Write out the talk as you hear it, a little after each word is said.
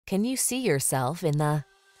Can you see yourself in the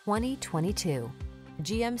 2022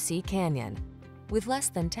 GMC Canyon? With less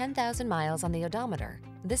than 10,000 miles on the odometer,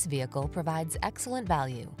 this vehicle provides excellent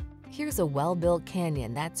value. Here's a well-built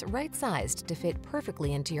Canyon that's right-sized to fit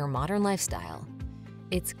perfectly into your modern lifestyle.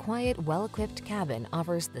 Its quiet, well-equipped cabin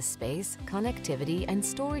offers the space, connectivity, and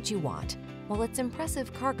storage you want, while its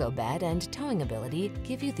impressive cargo bed and towing ability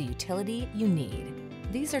give you the utility you need.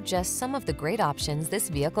 These are just some of the great options this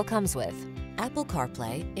vehicle comes with: Apple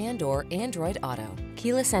CarPlay and/or Android Auto,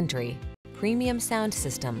 keyless entry, premium sound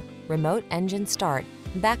system, remote engine start,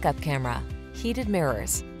 backup camera, heated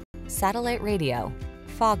mirrors, satellite radio,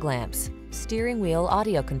 fog lamps, steering wheel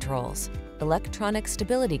audio controls, electronic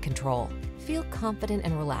stability control. Feel confident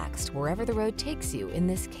and relaxed wherever the road takes you in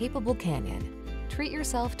this capable Canyon. Treat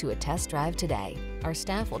yourself to a test drive today. Our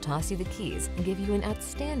staff will toss you the keys and give you an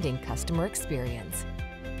outstanding customer experience.